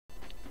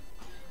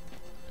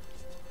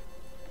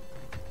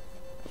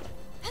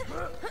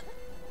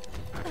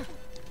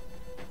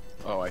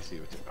see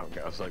what.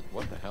 Okay, I was like,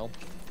 what the hell?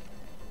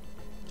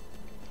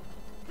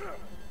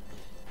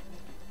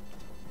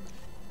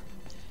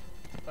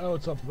 Oh,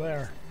 it's up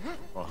there.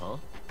 Uh-huh.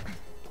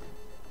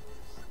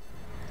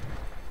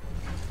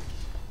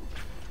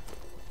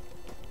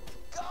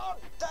 God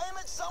damn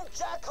it, some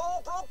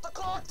jackhole broke the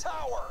clock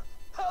tower!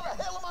 How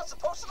the hell am I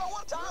supposed to know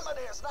what time it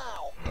is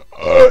now?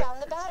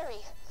 Found the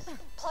battery.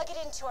 Plug it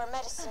into our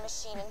medicine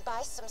machine and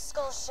buy some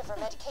skull shiver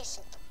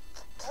medication.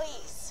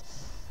 Please.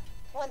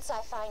 Once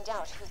I find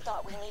out who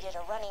thought we needed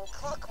a running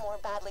clock more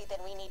badly than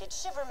we needed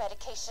shiver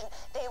medication,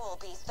 they will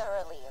be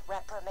thoroughly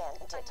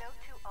reprimanded. A note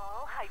to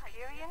all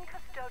Hyperion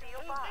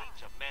custodial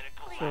bots.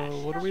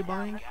 So, what are we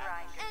buying?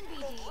 Thank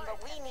you, but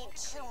we need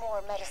 2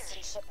 more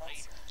medicine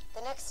shipments.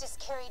 The next is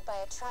carried by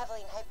a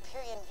traveling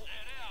Hyperion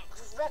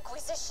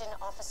requisition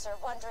officer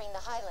wandering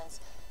the Highlands.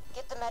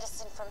 Get the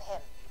medicine from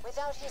him.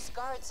 Without his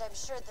guards, I'm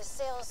sure the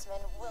salesman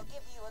will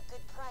give you a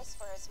good price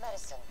for his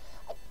medicine.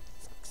 I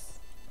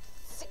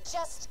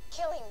suggest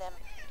killing them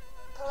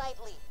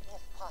politely,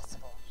 if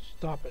possible.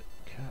 Stop it,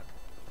 cat.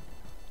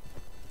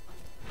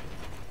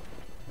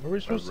 Where are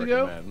we supposed to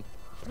go?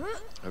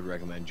 I would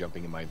recommend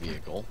jumping in my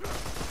vehicle.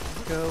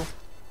 Go.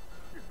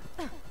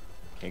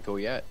 Can't go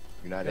yet.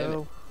 You're not in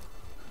it.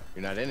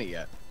 You're not in it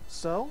yet.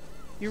 So,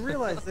 you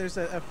realize there's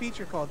a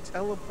feature called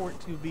teleport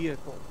to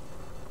vehicle.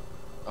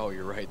 Oh,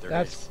 you're right.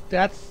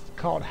 That's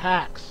called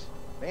hacks.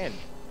 Man,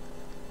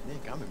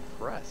 Nick, I'm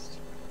impressed.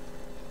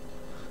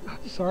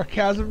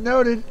 Sarcasm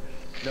noted.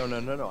 No.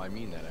 I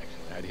mean that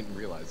actually. I didn't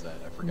realize that.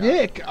 I forgot.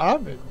 Nick,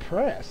 I'm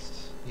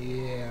impressed.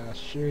 Yeah,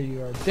 sure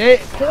you are.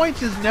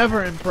 Points is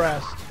never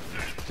impressed.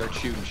 Start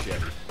shooting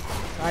shit.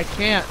 I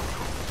can't.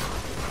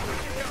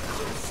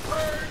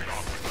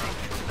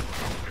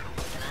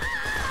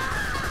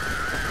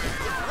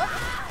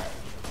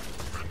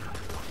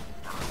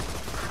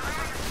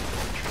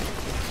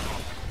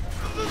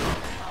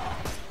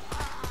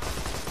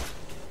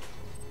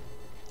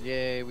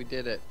 Yay, we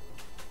did it.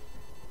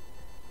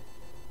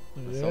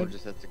 We Someone did?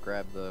 just has to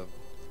grab the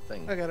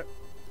thing. I got it.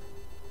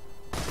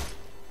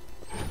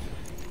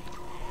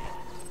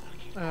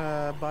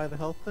 Buy the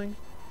health thing?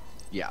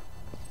 Yeah.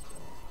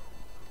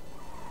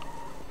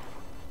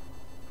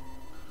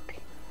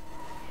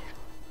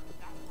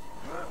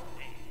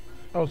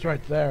 Oh, it's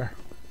right there.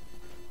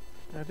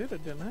 I did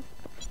it, didn't I?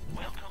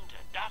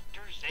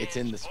 It's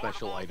in the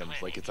special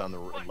items, like it's on the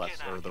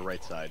left or the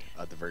right side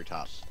at the very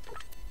top.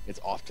 It's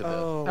off to the.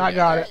 Oh. I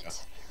got it.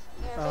 Great.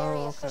 You're very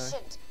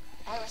efficient.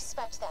 I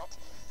respect that.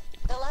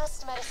 The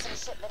last medicine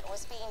shipment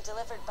was being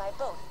delivered by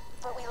boat,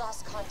 but we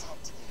lost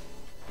contact.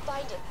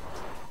 Find it,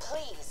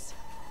 please.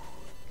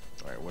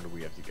 Alright, where do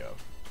we have to go?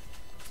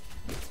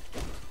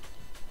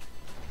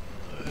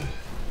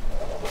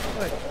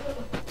 Wait.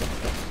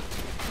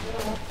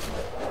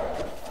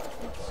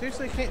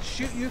 Seriously, I can't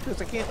shoot you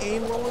because I can't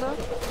aim well enough?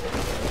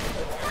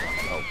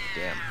 Oh,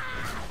 damn.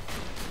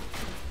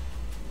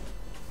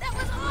 That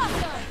was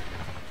awesome!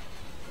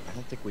 I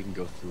don't think we can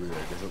go through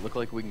there. Does it look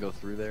like we can go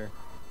through there?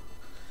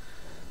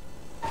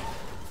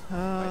 No.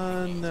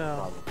 Probably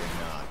not.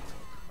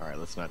 Alright,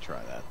 let's not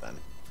try that then.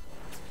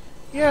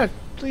 Yeah,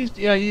 please.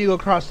 Yeah, you need to go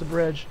across the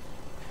bridge.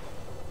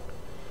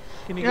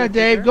 Can you Yeah, get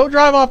Dave, there? go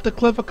drive off the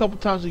cliff a couple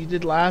times like you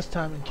did last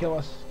time and kill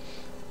us.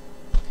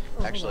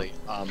 Actually,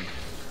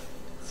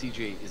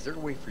 CJ, is there a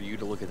way for you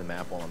to look at the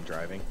map while I'm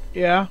driving?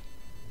 Yeah.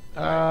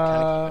 Alright,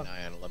 kind of keep an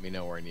eye on it. Let me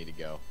know where I need to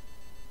go.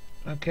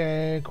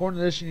 Okay, according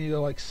to this, you need to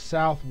go like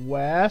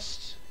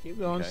southwest. Keep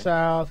going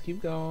south.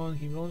 Keep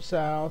going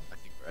south.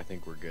 I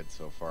think we're good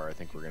so far. I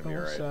think we're gonna be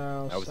Going alright.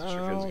 south, I wasn't sure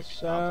if it was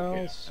gonna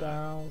be complicated.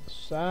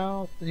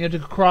 south. And you have to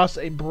cross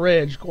a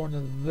bridge according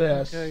to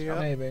this, Okay, yep.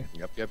 maybe.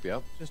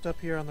 Yep. Just up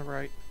here on the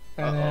right.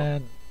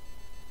 And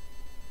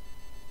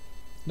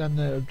then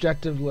the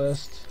objective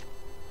list.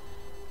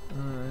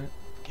 Alright.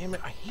 Damn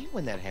it, I hate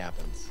when that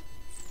happens.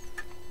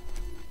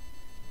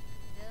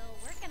 Still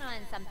working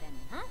on something,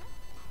 huh?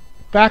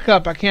 Back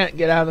up, I can't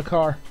get out of the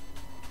car.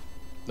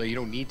 No, you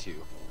don't need to.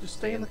 Just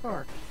stay in the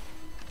car.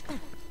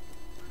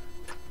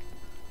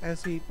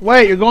 As he...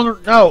 Wait, you're going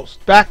to... No,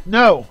 back...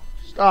 No.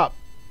 Stop.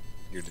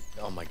 You're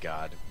oh my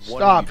god. What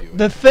Stop. are you doing?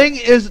 The thing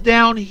is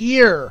down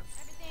here.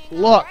 Everything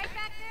Look. all right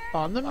back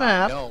there? On the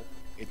map. No,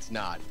 it's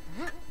not.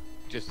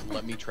 Just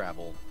let me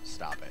travel.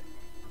 Stop it.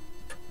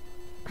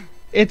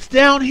 It's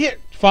down here.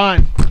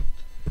 Fine.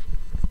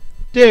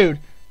 Dude,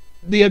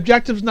 the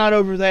objective's not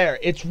over there.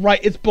 It's right.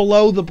 It's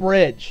below the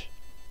bridge.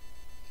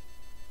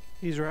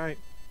 He's right.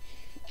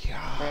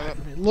 God,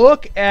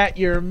 look at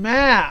your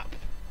map.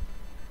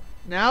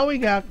 Now we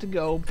got to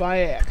go by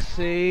X.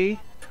 See?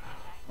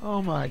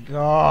 Oh my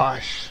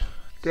gosh.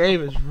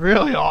 Dave is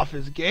really off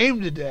his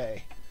game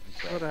today.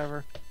 Okay.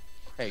 Whatever.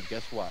 Hey,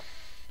 guess what?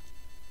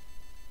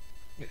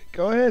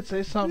 Go ahead,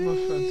 say something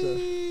offensive.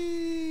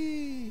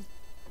 Whee!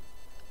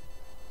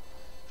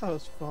 That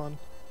was fun.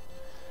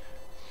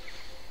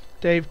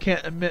 Dave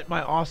can't admit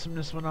my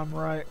awesomeness when I'm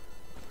right.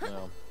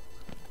 No.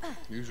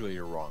 Usually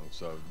you're wrong,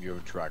 so you have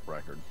a track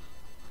record.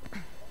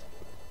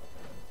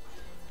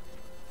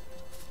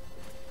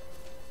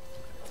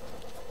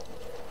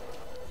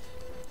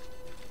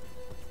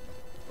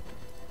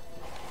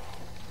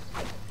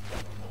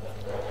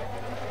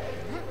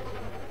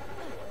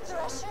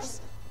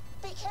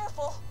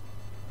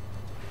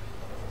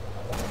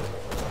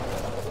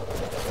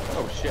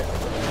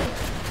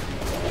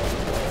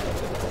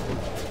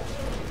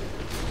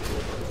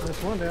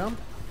 That's one down.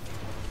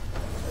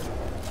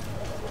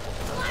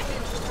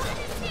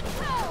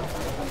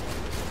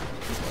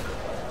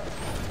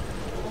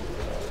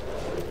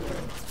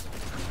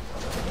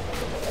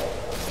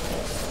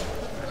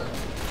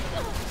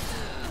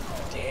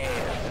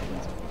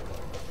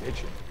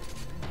 Bitchin'.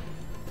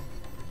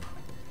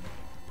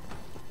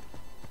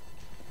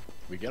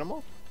 We get them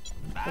all?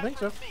 I think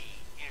so.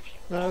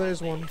 No,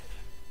 there's one.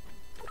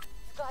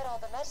 Got all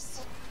the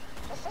medicine.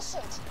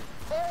 Efficient.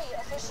 Very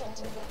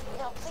efficient.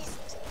 Now please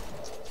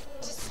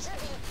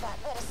distribute that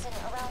medicine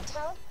around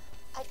town.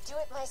 I'd do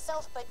it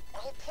myself, but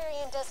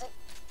Hyperion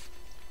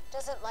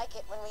doesn't like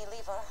it when we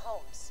leave our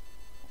homes.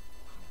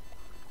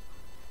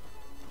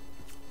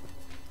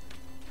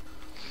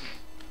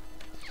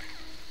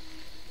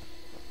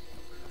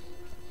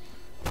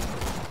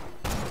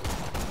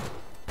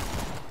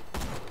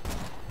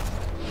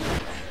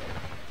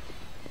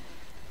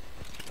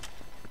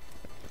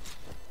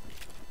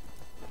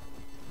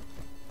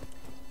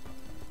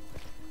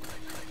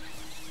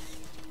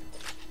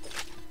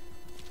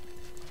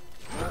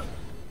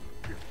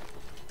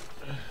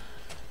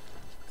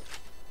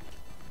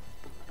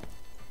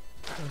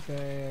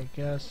 Okay, I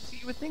guess.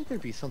 You would think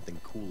there'd be something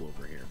cool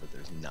over here, but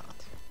there's not.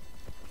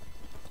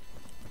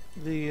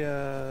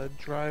 The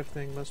drive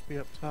thing must be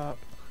up top.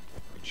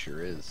 It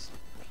sure is.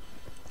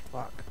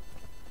 Fuck.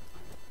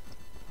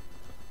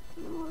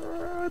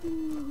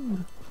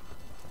 Run.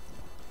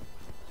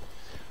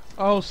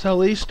 Oh,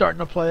 Sally's starting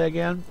to play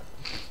again.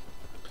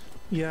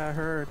 Yeah, I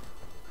heard.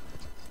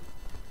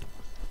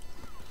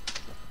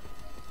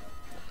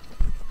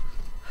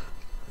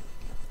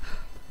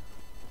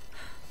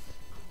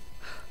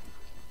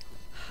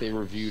 They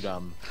reviewed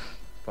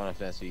Final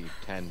Fantasy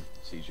X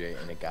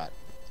CJ and it got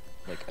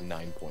like a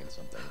 9 point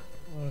something.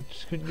 Well,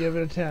 just couldn't give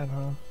it a 10,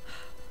 huh?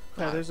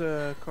 Yeah, there's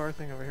a car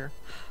thing over here.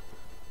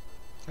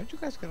 How'd you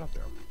guys get up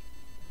there?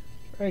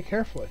 Very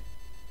carefully.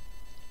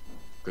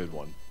 Good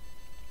one.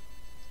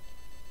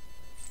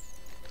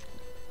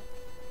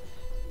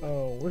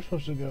 Oh, we're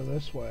supposed to go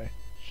this way.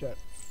 Shit.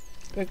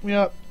 Pick me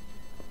up.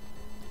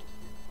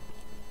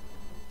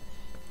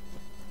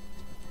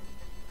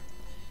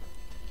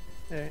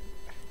 Hey.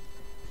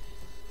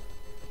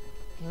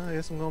 Well, I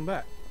guess I'm going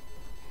back.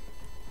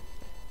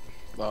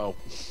 Oh.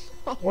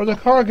 Where'd the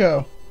car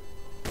go?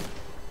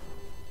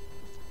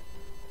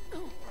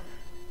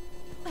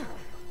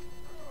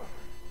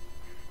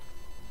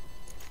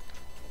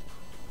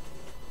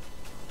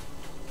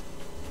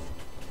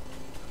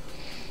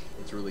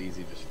 It's really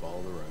easy, just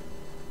follow the road.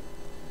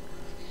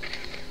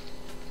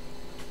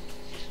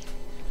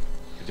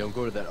 But don't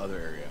go to that other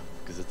area,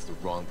 because it's the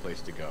wrong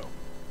place to go.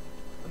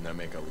 And then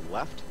make a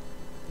left.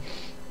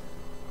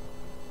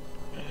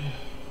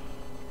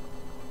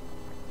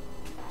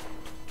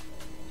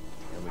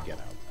 And we get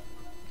out.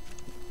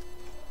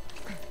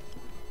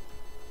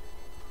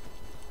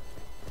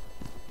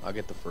 I'll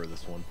get the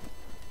furthest one.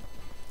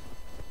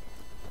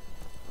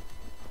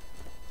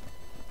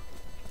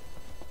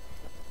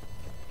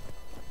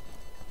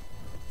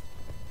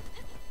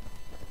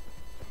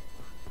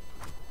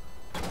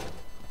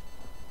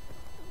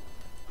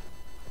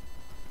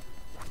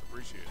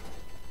 Appreciate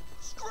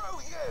it. Screw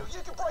you! You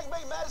can bring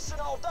me medicine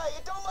all day.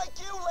 It don't make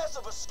you less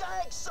of a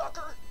stag,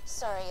 sucker!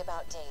 Sorry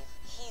about Dave.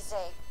 He's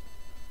a...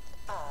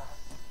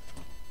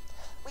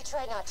 we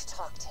try not to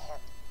talk to him.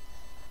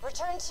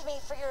 Return to me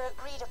for your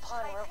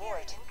agreed-upon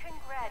reward. Hyperion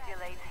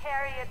congratulates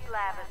Harriet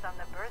Blavis on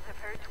the birth of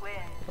her twin.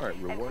 Alright,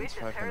 and rewards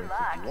wishes her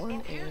luck 551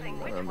 in choosing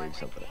and which one maybe to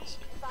something keep. else.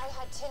 If I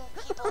had 10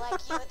 people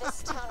like you,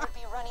 this town would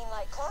be running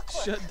like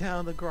clockwork. Shut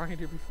down the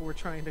grinder before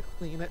trying to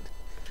clean it.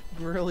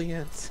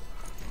 Brilliant.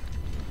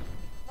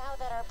 Now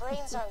that our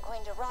brains aren't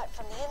going to rot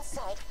from the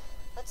inside,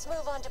 let's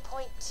move on to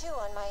point 2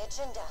 on my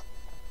agenda.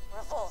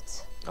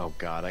 Revolt. Oh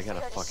god, I got a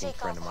If we are to fucking shake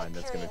friend of off mine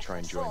that's gonna Hyperion try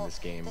and join control, this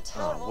game. the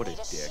town Oh, will what a need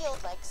dick.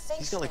 shield like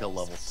He's got like a safe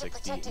level rings to 60.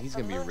 protect it He's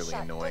from gonna be really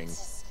moonshot annoying.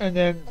 blitzes. And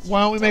then, If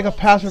why don't we make a donate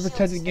some password shields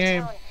protected to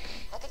game? town,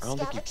 I could I don't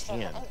think you scavenge them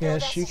can. and build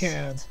Yes, us you a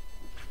can. shield.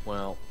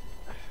 Well,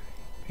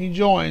 He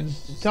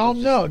joins. Tell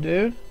him no,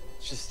 dude.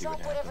 let's just see what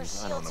Drop whatever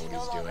happens. I don't shields know you what no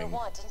he's longer doing.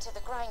 want into the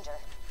grinder.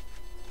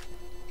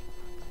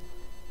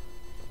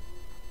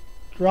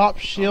 Drop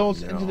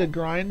shields no. into the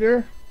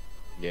grinder.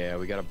 Yeah,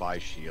 we gotta buy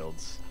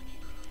shields.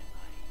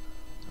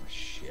 Oh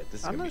shit,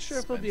 this is I'm gonna not be sure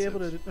if he'll be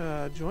able expensive.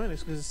 to join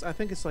us because I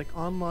think it's like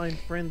online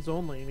friends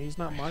only, and he's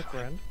not my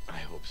friend. I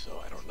hope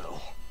so, I don't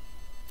know.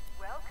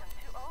 Welcome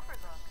to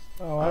Overlook.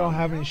 Oh, I don't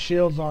have any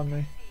shields on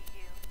me. See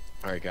you.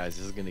 Alright guys,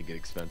 this is gonna get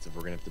expensive.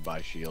 We're gonna have to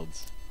buy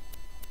shields.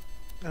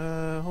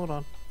 Hold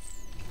on.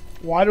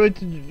 Why do we have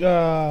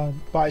to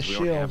buy We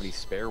don't have any shields?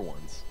 spare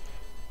ones.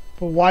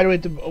 But why do we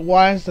have to?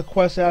 Why is the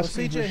quest Well,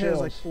 asking CJ for has shields?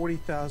 like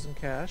 40,000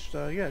 cash,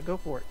 so yeah, go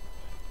for it.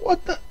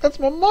 What the? That's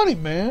my money,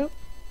 man.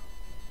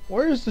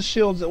 Where's the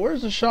shields?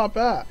 Where's the shop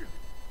at?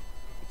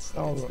 It's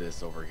Oh, it's look.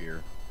 this over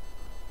here.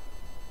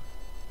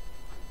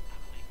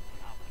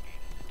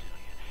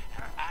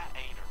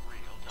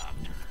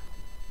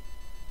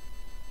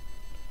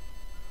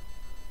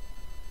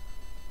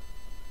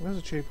 There's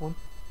a cheap one.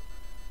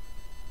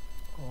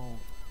 Oh.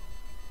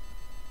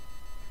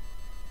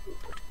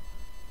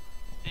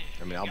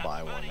 mean, I'll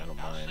buy one. I don't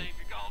mind.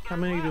 How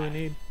many do we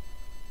need?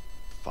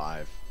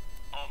 5.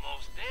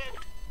 Almost dead?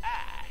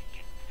 I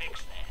can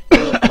fix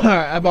that.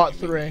 Alright, I bought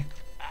 3.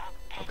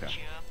 Okay.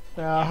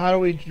 How do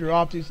we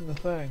drop these in the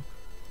thing?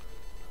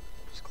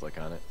 Just click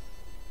on it.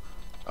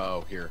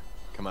 Oh, here.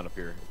 Come on up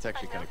here. It's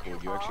actually kind of cool.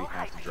 You actually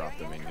have to drop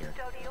them in here.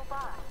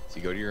 So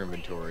you go to your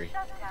inventory,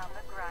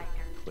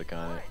 click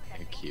on it,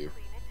 hit Q.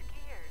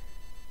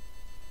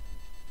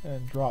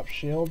 And drop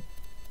shield.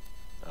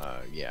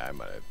 Yeah, I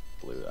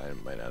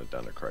might not have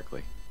done it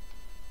correctly.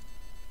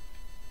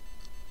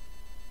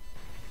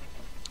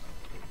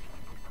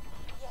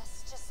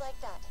 Yes, just like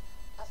that.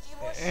 A few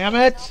more Damn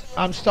seconds, it! I'll be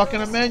able I'm to stuck in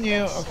build a this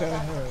menu. shield Okay,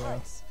 out here for we go.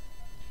 parts.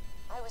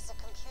 I was a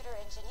computer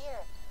engineer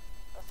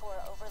before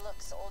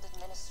Overlook's old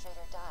administrator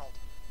died.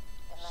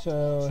 And left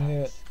So me in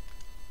hit. charge.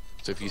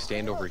 So if you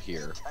stand over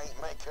here,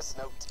 Can't make us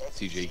no tech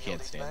CJ, you can't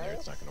shielded stand there. man.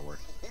 It's not going to work.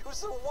 You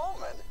was a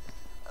woman.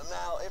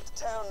 Now, if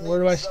the town Where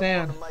do I needs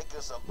someone stand? to make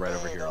us a Right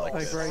over big here, like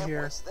old this. Right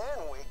here. sandwich,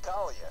 then we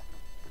call you.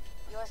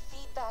 Your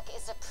feedback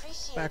is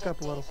appreciated, Back up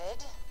a little.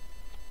 David.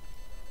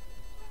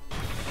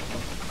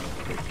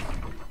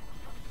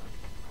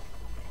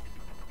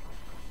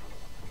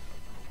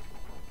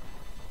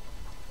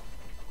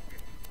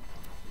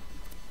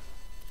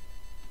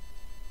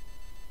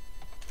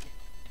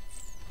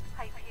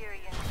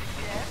 Hyperion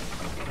suggests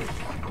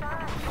 5.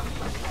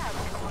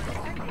 Yeah, orders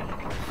are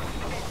dangerous.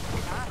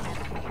 It's not.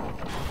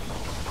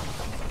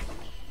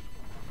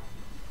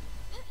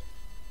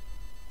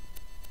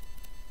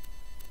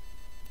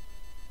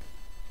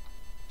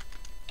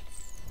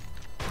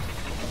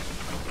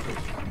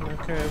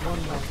 Okay,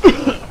 one more.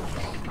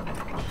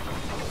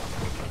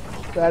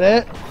 Is that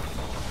it?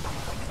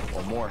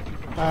 One more.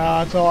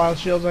 That's all the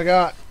shields I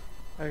got.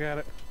 I got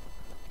it.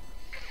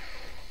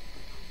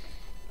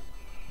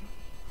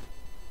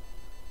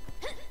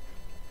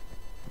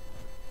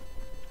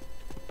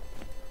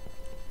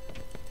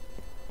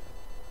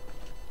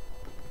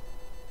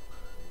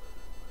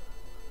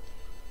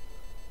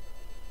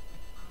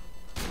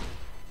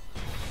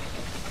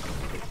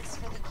 Thanks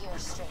for the gear,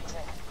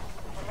 stranger.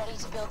 I'm ready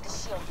to build the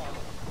shield now.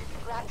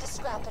 Grab the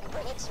scrap and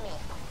bring it to me.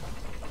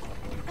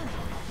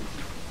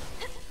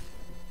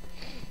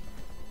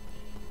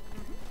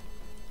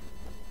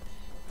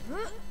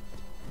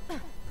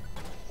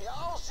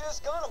 Y'all's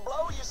just gonna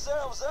blow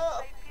yourselves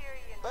up.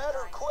 Hyperion Better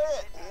design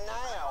quit exhibits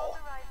now.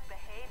 polarized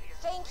behavior.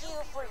 Thank you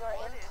for your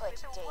input,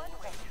 It's a Dave.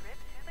 one-way trip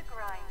to the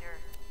grinder.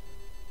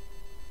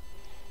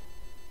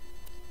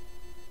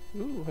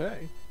 Ooh,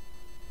 hey.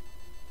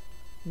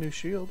 New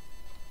shield.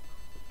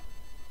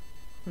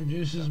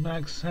 Reduces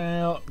max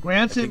health.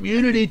 Grants I think-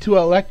 immunity to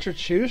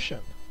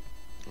electrocution.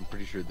 I'm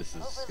pretty sure this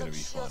is going to Overlook's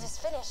be shield fun. is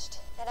finished,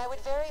 and I would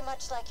very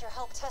much like your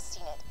help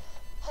testing it.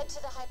 Head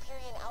to the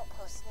Hyperion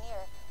outpost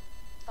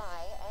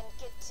nearby and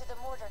get to the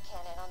mortar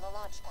cannon on the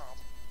launch pad.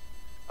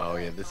 Oh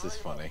yeah, this is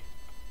funny.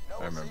 No,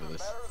 I remember even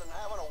this. better than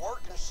having a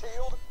working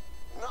shield.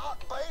 Not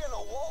being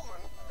a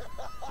woman.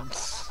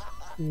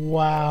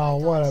 Wow,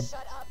 what a.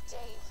 Shut up, Dave.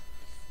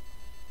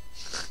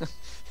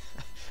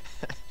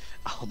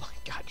 Oh my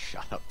god,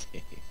 shut up,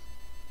 Dave.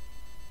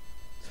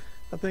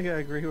 I think I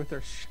agree with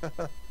her. Shut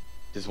up.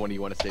 Does one of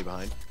you want to stay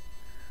behind?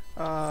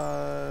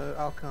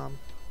 I'll come.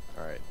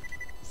 Alright.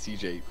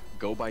 CJ,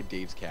 go by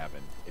Dave's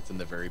cabin. It's in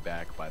the very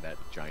back by that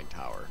giant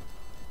tower.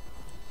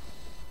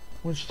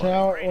 Which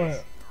tower? Greetings,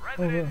 What?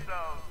 residents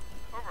of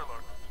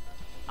Overlook.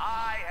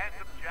 I,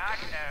 Handsome Jack,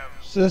 am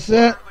Is this it?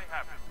 wonderfully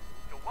happy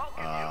to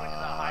welcome you into the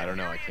I don't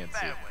know, I Hyperion can't see.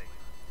 family.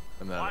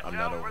 I'm Watch not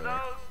out over for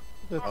there.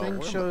 those The Oh, thing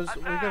where am I? shows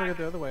we gotta go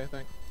the other way, I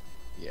think.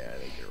 Yeah, I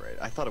think you're right.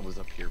 I thought it was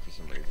up here for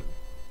some reason.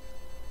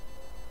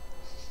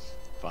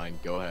 Fine,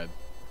 go ahead.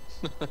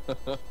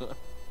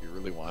 You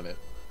really want it?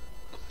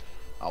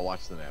 I'll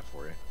watch the map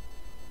for you.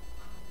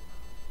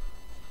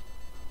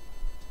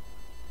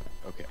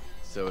 Okay,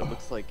 so it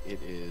looks like it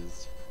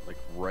is like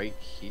right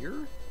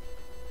here.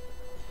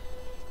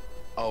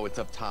 Oh, it's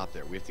up top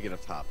there. We have to get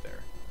up top there.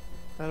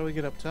 How do we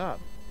get up top?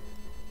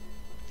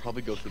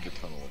 Probably go through the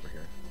tunnel over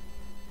here.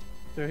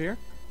 They're here?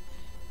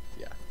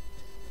 Yeah.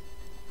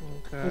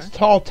 Okay. This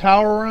tall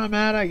tower where I'm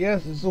at, I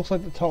guess. This looks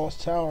like the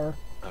tallest tower.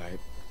 Alright.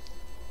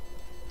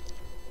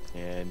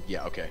 And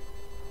yeah, okay.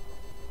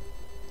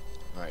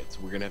 Alright, so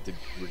we're gonna have to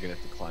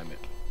climb it.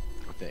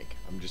 I think.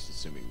 I'm just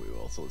assuming we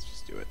will, so let's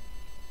just do it.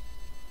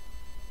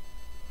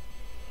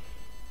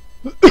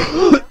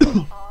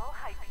 All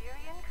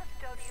Hyperion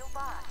custodial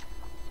bots.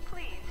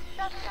 Please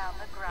shut down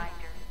the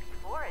grinder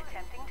before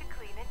attempting to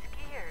clean its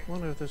gears.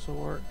 Wonder if this will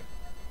work.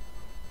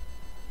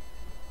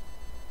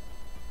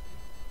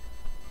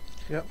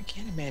 Yep. I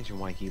can't imagine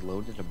why he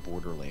loaded a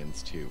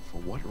Borderlands 2. For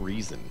what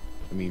reason?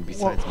 I mean,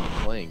 besides me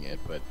playing it,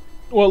 but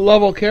What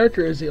level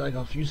character is he? Like,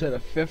 if you said a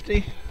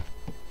 50?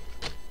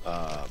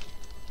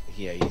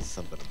 yeah, he's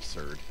something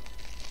absurd.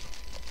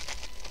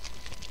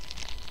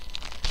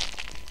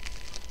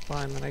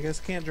 Fine, then I guess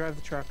can't drive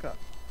the truck up.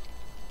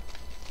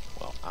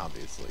 Well,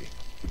 obviously.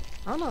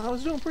 I don't know, I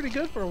was doing pretty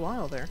good for a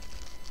while there.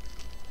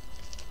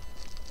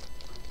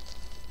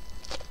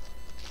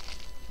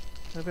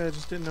 Maybe I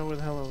just didn't know where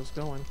the hell I was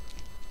going.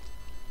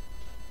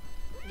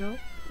 No.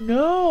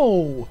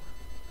 No.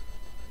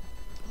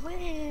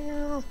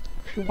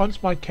 She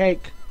wants my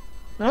cake.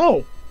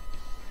 No.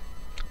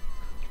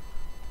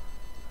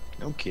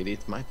 No, kitty,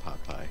 it's my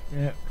pot pie.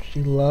 Yeah,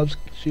 she loves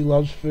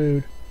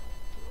food.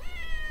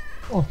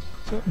 Oh.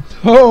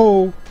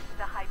 No.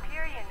 The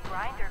Hyperion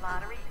Grinder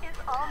Lottery is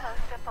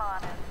almost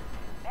upon us.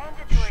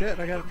 Mandatory Shit,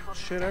 I got tickets will be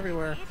shit sent to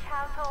everywhere. Each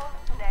household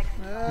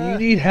next Do you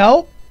need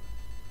help?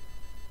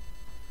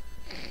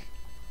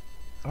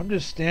 I'm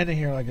just standing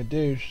here like a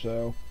douche,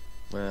 so.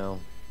 Well,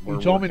 we're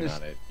You told me working to.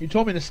 on it. You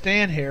told me to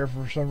stand here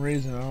for some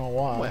reason. I don't know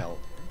why. Well,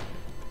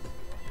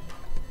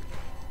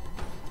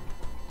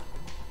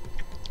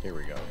 here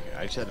we go. Okay,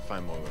 I just had to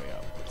find my way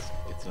up.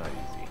 It's not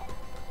easy.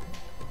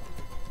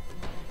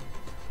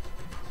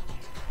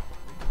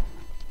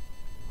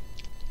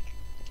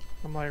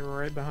 I'm like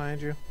right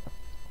behind you.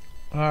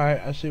 All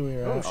right, I see where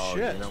you're Oh, at. Oh,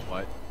 shit. you know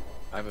what?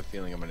 I have a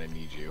feeling I'm gonna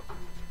need you.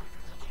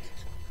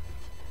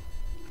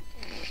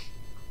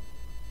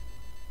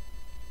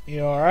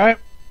 You all right?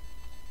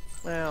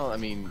 Well, I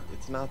mean,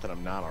 it's not that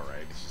I'm not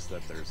alright. It's just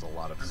that there's a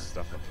lot of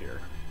stuff up here.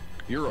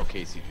 You're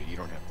okay, CJ. You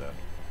don't have to.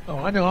 Oh,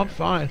 I know. I'm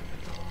fine.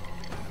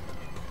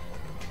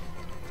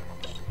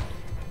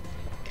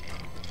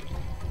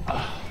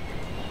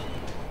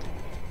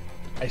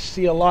 I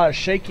see a lot of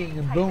shaking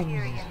and booms.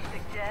 Hyperion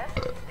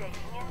suggests staying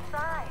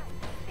inside.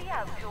 The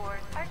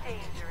outdoors are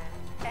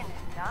dangerous and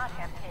do not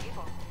have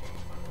cable.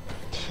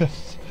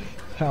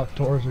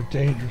 Outdoors are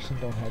dangerous and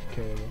don't have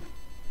cable.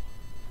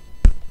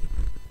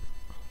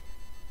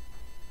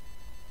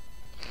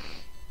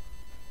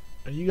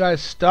 Are you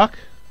guys stuck?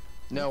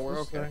 No, we're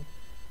This okay. thing.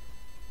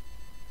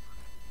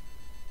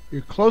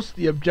 You're close to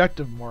the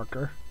objective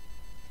marker.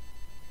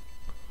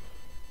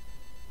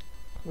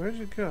 Where'd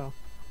you go?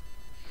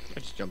 I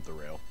just jumped the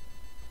rail.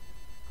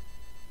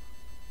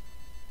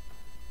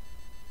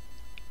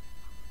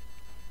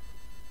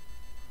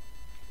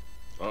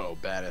 Oh,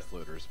 badass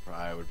looters.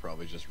 I would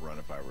probably just run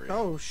if I were you.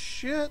 Oh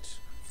shit!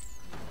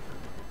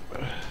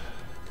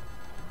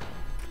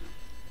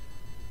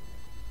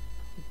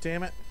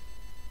 Damn it!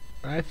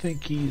 I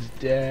think he's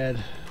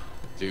dead.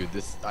 Dude,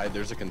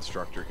 there's a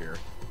constructor here.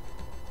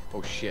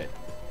 Oh shit.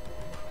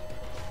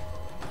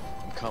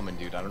 I'm coming,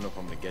 dude. I don't know if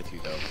I'm gonna get you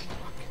though.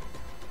 Fuck.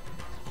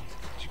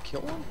 Did you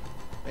kill him?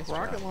 Nice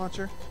Rocket job.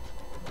 launcher.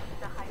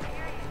 The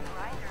Hyperion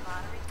Grinder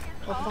Lottery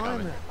is I'll find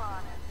almost it. upon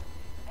us.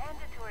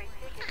 Mandatory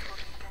tickets will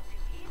be sent to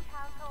each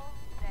household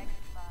next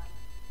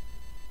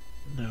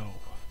month. No.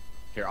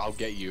 Here, I'll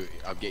get you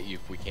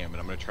if we can, but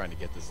I'm gonna try to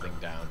get this thing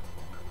down.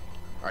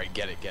 Alright,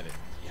 get it.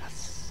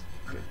 Yes.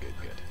 Good.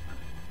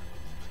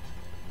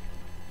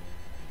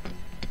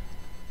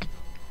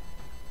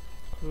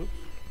 Oops.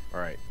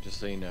 Alright, just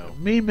so you know.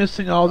 Me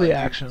missing all the Dude,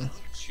 action.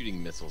 it's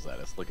shooting missiles at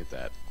us. Look at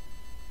that.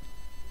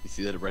 You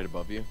see that right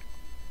above you?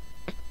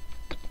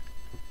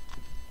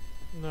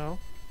 No.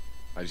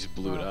 I just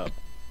blew it Oh. up.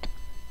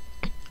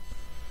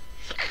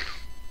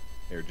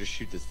 Here, just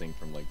shoot this thing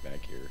from like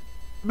back here.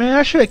 Man,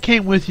 I should have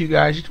came with you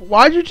guys.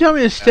 Why'd you tell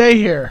me to stay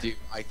here? Dude,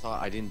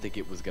 I didn't think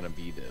it was gonna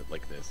be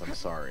like this. I'm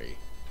sorry.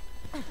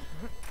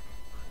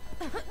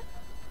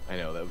 I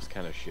know that was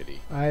kind of shitty.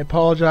 I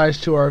apologize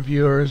to our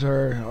viewers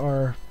or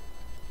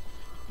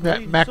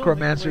Well, you still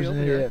Macromancer's make an your way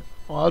over idiot.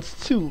 Well,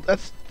 it's too.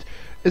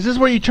 Is this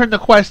where you turn the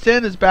quest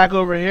in? It's back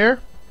over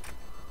here.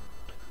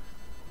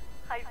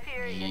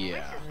 Hyperion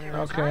Yeah. wishes to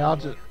Okay,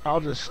 remind you I'll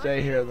that just it stay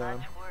could here be then.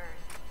 much worse.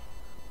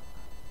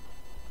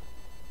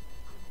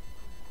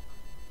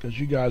 Because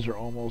you guys are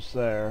almost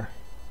there.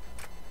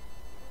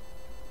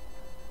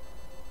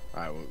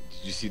 Alright, well,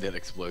 did you see that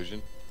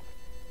explosion?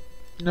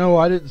 No,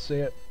 I didn't see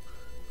it.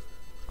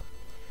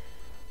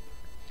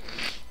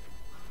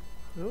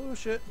 Oh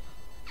shit!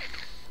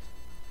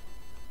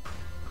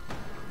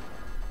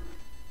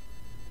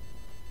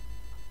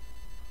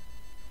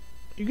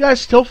 You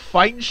guys still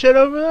fighting shit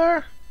over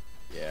there?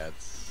 Yeah,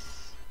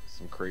 it's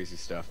some crazy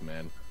stuff,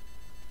 man.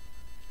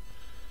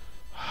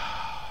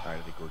 Alright,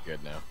 I think we're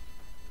good now.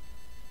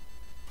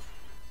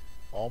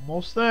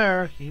 Almost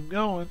there. Keep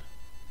going.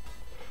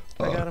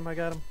 I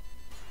got him.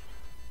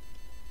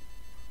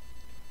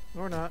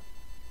 Or not.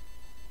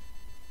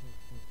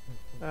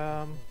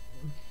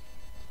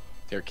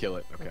 There, kill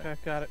it. Okay. Okay,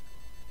 got it.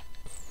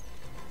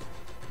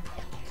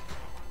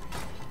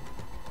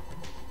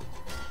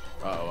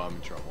 Uh-oh, I'm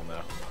in trouble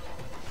now.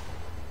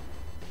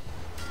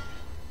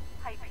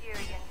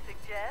 Hyperion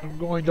suggests I'm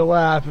going to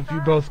laugh if you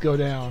both go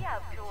down. the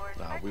outdoors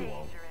Nah, are we dangerous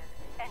won't.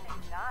 and do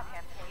not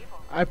have cable.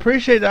 I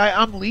appreciate that.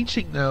 I'm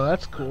leeching though.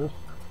 That's cool.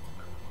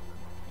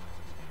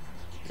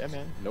 Yeah,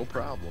 man, no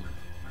problem.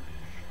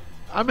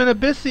 I'm in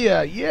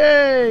Abyssia.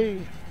 Yay!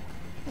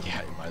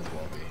 Yeah, it might as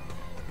well be.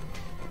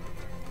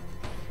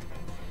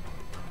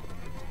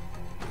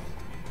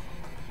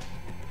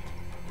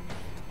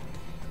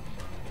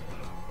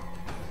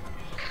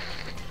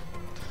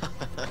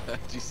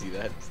 Did you see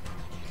that?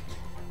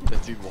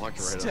 That dude walked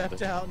right up.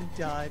 Stepped out and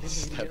died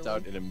immediately. Stepped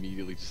out and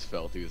immediately just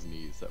fell to his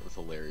knees. That was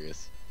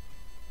hilarious.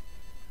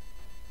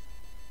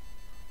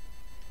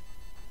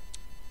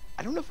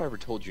 I don't know if I ever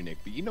told you, Nick,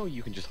 but you know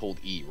you can just hold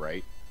E,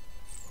 right?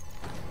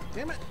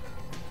 Damn it.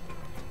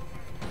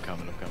 I'm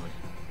coming.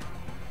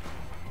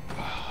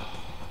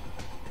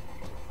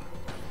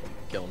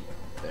 Kill him.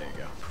 There you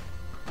go.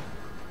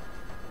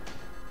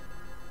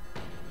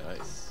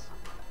 Nice.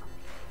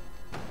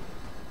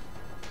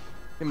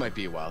 It might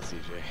be a while, CJ.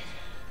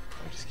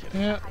 I'm just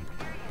kidding. Yeah.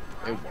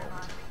 It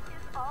won't.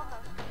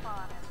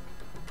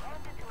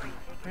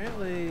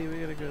 Apparently, we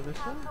gotta go this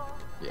way.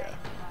 Yeah.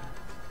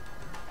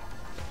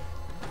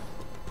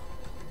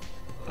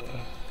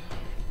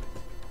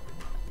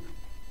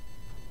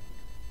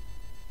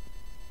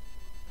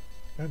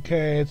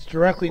 Okay, it's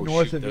directly Oh,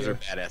 north shoot, of those you. are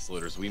badass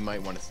looters. We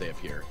might want to stay up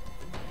here.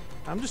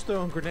 I'm just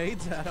throwing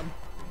grenades at them.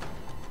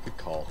 Good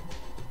call.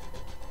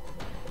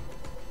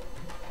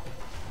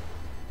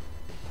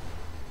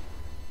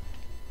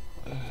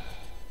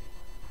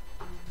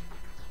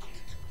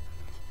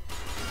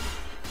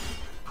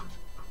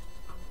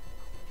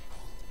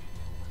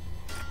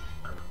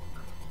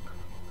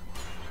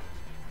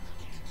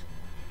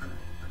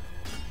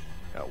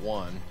 Got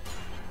one.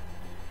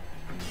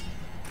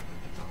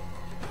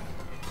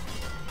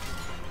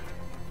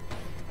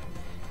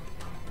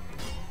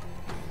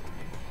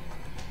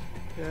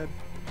 Dead.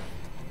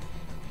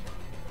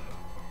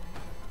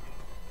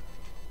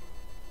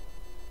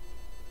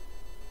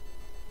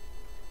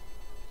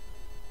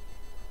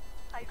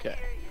 Okay.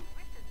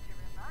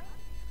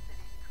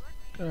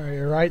 Alright,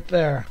 you're right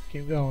there.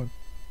 Keep going.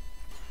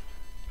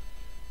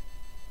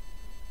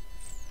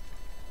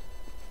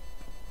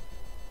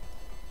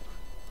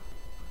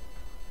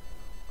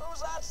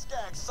 Who's that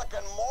skag-sucking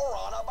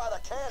moron up by the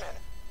cannon?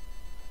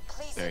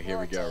 Please There, here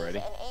we ignore go, Dave ready?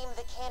 and aim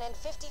the cannon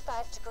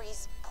 55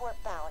 degrees port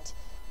bound,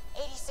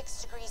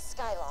 86 degrees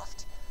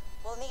skyloft.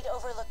 We'll need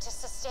Overlook to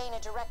sustain a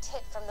direct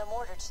hit from the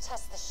mortar to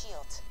test the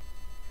shield.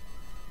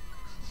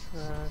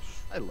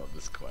 I love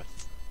this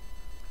quest.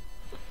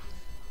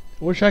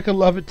 Wish I could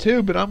love it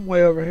too, but I'm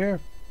way over here.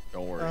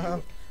 Don't worry.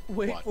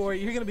 Wait Watch. for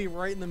it. You're gonna be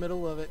right in the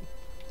middle of it.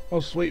 Oh,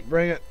 sweet,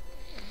 bring it.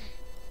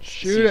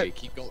 Shoot CJ, it.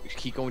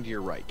 keep going to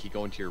your right. Keep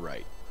going to your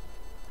right.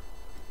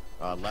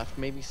 Left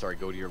maybe? Sorry,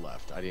 go to your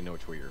left. I didn't know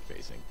which way you were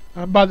facing.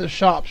 I'm by the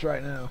shops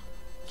right now.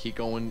 Keep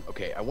going.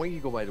 Okay, I want you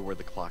to go by to where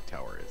the clock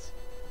tower is.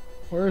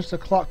 Where's the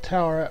clock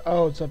tower at?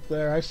 Oh, it's up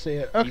there. I see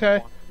it.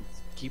 Okay.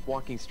 Keep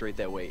walking straight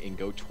that way and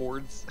go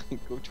towards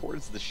go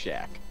towards the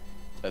shack.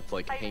 That's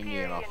like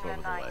hanging off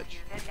over the ledge.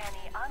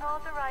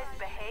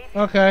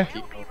 Okay.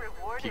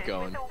 Keep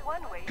going.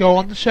 Go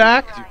on the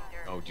shack?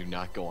 Do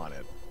not go on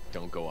it.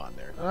 Don't go on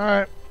there.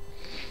 Alright.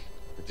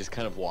 Just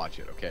kind of watch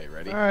it, okay?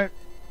 Ready? Alright.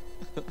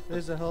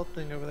 There's a health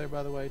thing over there,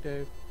 by the way,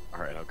 Dave.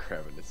 Alright, I'll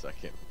grab it in a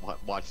second.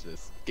 Watch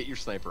this. Get your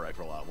sniper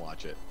rifle out and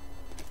watch it.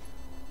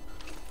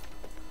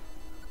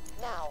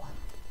 Now,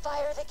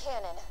 fire the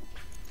cannon.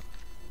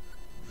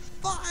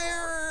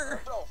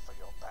 Fire! Don't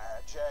feel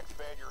bad. Jack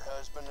fed your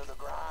husband to the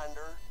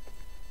grinder.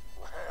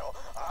 Well,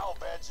 I'll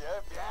bet you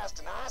if you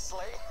asked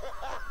nicely.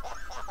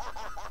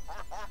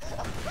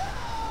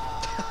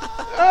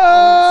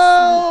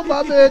 Oh,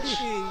 my bitch.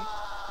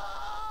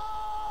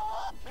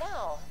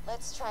 Now,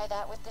 let's try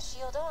that with the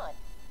shield on.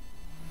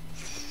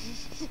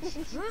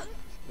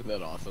 Isn't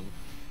that awesome?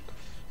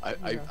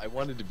 I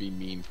wanted to be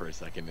mean for a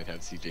second and have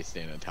CJ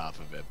stand on top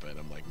of it, but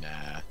I'm like,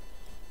 nah,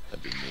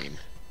 that'd be mean.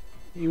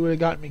 You would have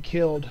gotten me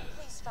killed.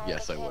 Please fire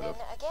Yes, the I would've.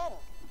 cannon again.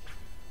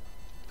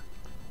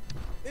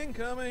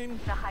 Incoming!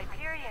 The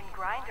Hyperion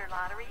Grinder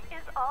Lottery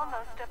is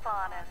almost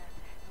upon us.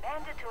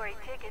 Mandatory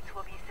tickets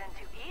will be sent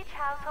to each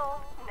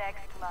household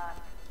next month.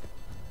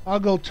 I'll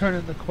go turn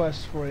in the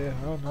quest for you.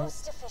 Oh no.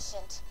 Most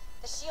efficient.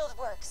 The shield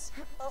works.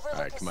 Overlook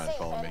Alright, is come on, safe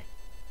follow and me.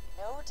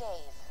 no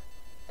Dave.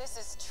 This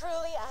is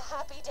truly a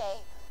happy day.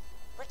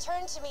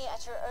 Return to me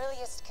at your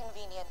earliest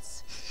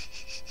convenience.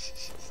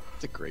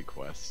 It's a great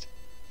quest.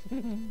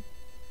 You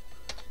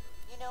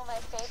know my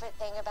favorite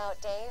thing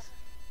about Dave?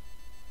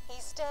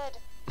 He's dead.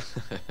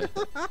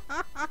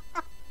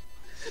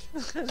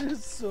 That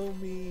is so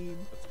mean.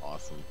 That's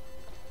awesome.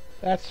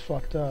 That's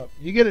fucked up.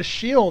 You get a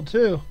shield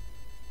too.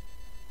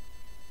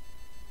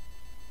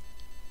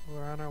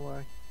 We're on our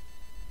way.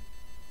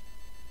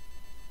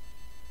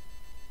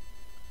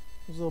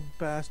 Those little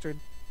bastard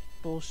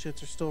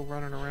bullshits are still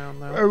running around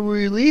though.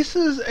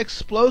 Releases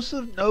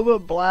explosive Nova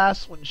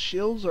blasts when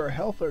shields or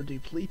health are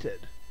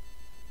depleted.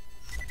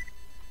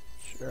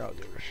 Sure, I'll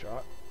give it a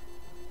shot.